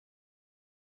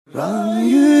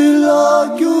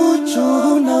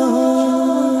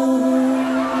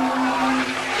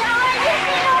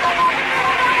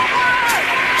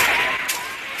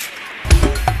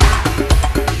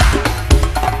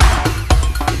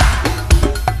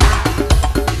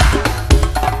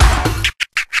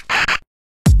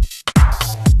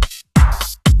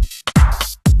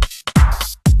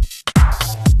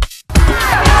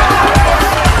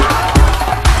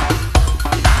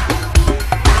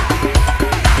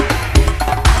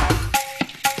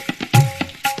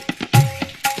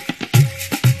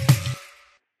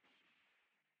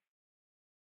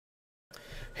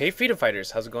Hey Freedom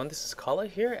Fighters, how's it going? This is Kala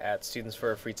here at Students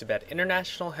for a Free Tibet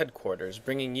International Headquarters,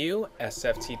 bringing you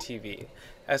SFTtv.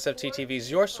 SFTtv is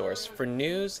your source for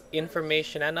news,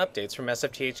 information, and updates from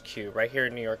SFTHQ right here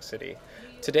in New York City.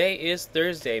 Today is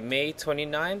Thursday, May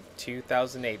 29,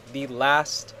 2008, the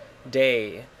last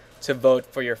day to vote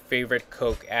for your favorite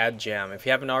Coke ad jam. If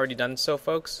you haven't already done so,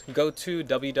 folks, go to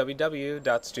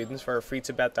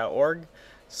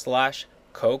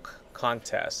www.studentsforafreetibet.org/Coke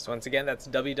contest. Once again, that's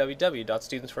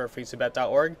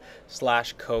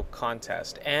www.studentsforafreetibet.org/Coke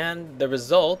contest. And the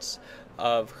results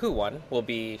of who won will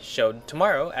be showed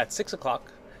tomorrow at 6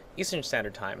 o'clock Eastern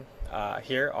Standard Time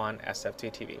here on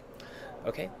SFTtv.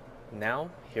 Okay, now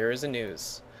here is the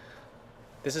news.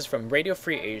 This is from Radio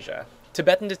Free Asia.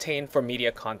 Tibetan detained for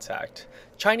media contact.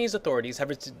 Chinese authorities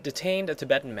have detained a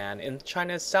Tibetan man in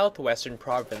China's southwestern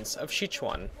province of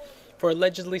Sichuan for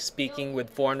allegedly speaking with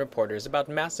foreign reporters about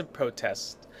massive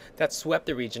protests that swept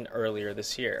the region earlier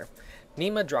this year.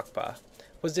 Nima Drakpa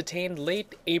was detained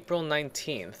late April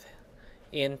 19th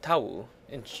in Tawu,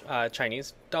 in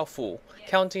Chinese Daofu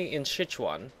County in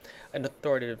Sichuan, an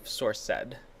authoritative source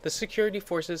said. The security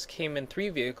forces came in 3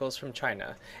 vehicles from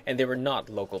China, and they were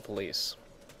not local police.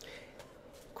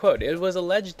 Quote, it was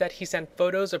alleged that he sent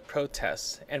photos of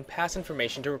protests and passed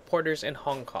information to reporters in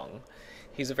Hong Kong.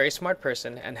 He's a very smart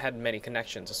person and had many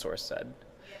connections, a source said.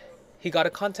 He got a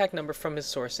contact number from his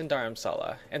source in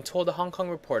Dharamsala and told a Hong Kong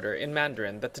reporter in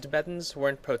Mandarin that the Tibetans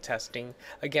weren't protesting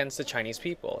against the Chinese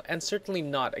people, and certainly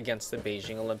not against the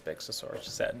Beijing Olympics, a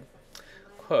source said.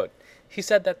 Quote, he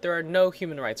said that there are no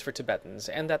human rights for Tibetans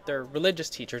and that their religious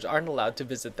teachers aren't allowed to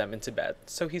visit them in Tibet,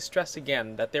 so he stressed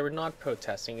again that they were not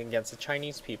protesting against the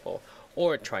Chinese people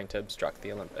or trying to obstruct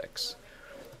the Olympics.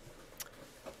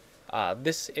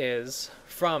 This is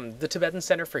from the Tibetan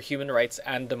Center for Human Rights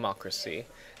and Democracy.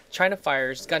 China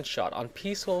fires gunshot on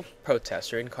peaceful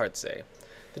protester in Khartze.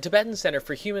 The Tibetan Center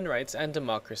for Human Rights and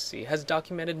Democracy has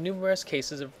documented numerous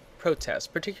cases of protests,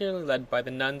 particularly led by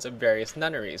the nuns of various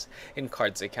nunneries in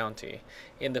Khartze County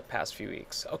in the past few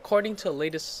weeks. According to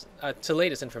latest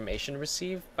information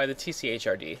received by the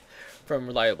TCHRD from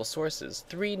reliable sources,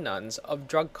 3 nuns of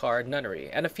Drugkar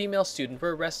Nunnery and a female student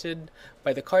were arrested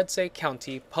by the Khartze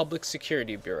County Public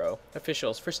Security Bureau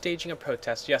officials for staging a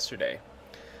protest yesterday.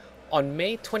 On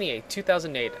May 28,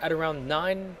 2008, at around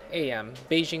 9 a.m.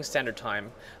 Beijing Standard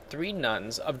Time, 3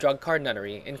 nuns of Drugkar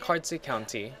Nunnery in Khartze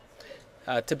County,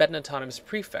 Tibetan Autonomous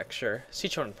Prefecture,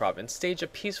 Sichuan Province, staged a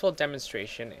peaceful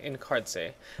demonstration in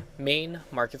Khartze, main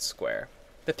market square.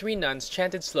 The 3 nuns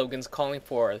chanted slogans calling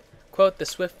for, quote, the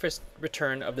swift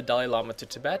return of the Dalai Lama to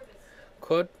Tibet,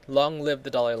 quote, long live the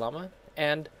Dalai Lama,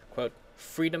 and, quote,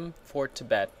 freedom for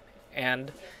Tibet,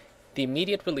 and the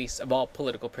immediate release of all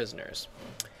political prisoners.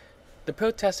 The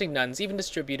protesting nuns even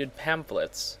distributed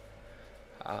pamphlets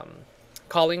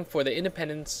calling for the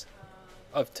independence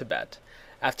of Tibet.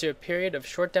 After a period of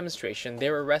short demonstration,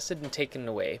 they were arrested and taken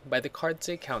away by the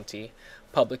Khartze County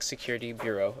Public Security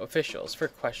Bureau officials for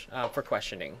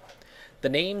questioning. The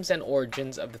names and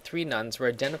origins of the 3 nuns were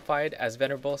identified as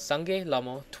Venerable Sangye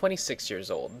Lamo, 26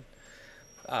 years old,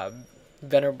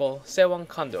 Venerable Sewang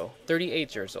Kando,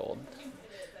 38 years old,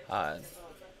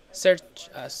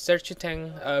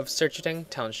 Serchuteng of Serchuteng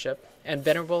Township, and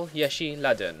Venerable Yeshi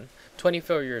Laden,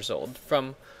 24 years old,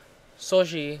 from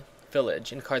Soji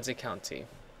Village in Khartze County.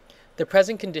 The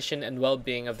present condition and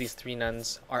well-being of these 3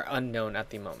 nuns are unknown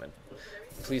at the moment.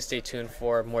 Please stay tuned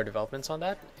for more developments on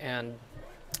that. And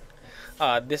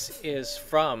this is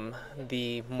from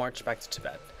the March Back to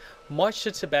Tibet. March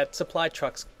to Tibet, supply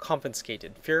trucks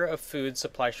confiscated. Fear of food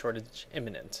supply shortage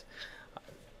imminent.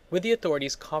 With the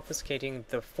authorities confiscating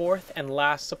the 4th and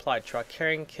last supply truck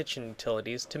carrying kitchen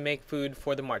utilities to make food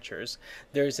for the marchers,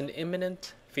 there is an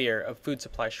imminent fear of food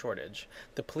supply shortage.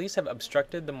 The police have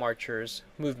obstructed the marchers'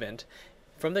 movement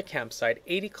from their campsite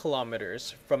 80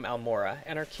 kilometers from Almora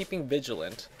and are keeping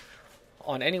vigilant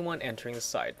on anyone entering the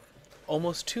site.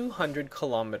 Almost 200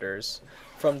 kilometers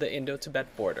from the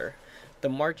Indo-Tibet border, The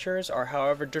marchers are,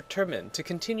 however, determined to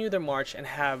continue their march and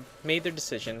have made their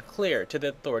decision clear to the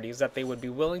authorities that they would be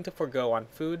willing to forego on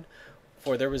food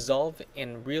for their resolve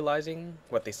in realizing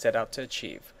what they set out to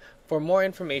achieve. For more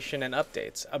information and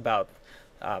updates about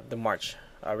the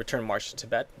return march to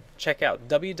Tibet, check out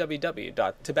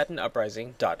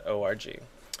www.tibetanuprising.org.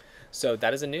 So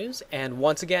that is the news, and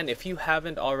once again, if you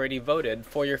haven't already voted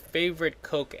for your favorite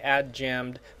Coke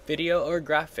ad-jammed video or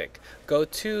graphic, go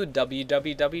to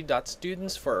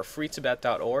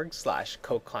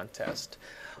www.studentsforafreetibet.org/Coke contest.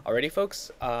 Alrighty,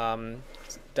 folks,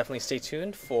 definitely stay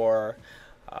tuned for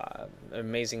an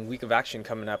amazing week of action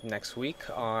coming up next week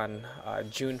on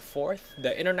June 4th.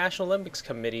 The International Olympics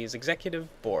Committee's Executive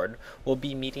Board will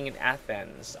be meeting in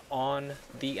Athens on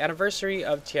the anniversary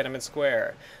of Tiananmen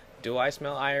Square. Do I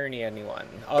smell irony, anyone?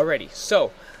 Alrighty,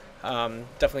 so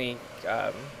definitely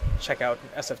check out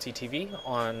SFTtv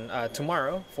on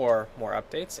tomorrow for more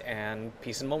updates, and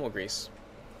peace and Momo Grease.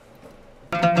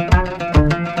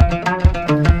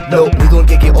 No, we gon'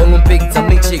 get it Olympic,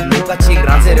 something chick, look chick,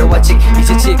 ranzere wa chick,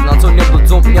 ichi chick, nanzo nyamdo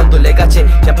zom, nyamdo lega chick,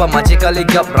 japa machica le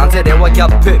gap, ranzere wa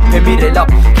gap, pemi relap,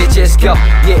 keches gap,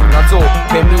 yeah, nanzo,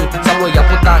 pemi, samlo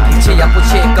yapo tang, ichi yapo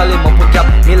chick, kale mapo gap,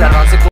 mila ranze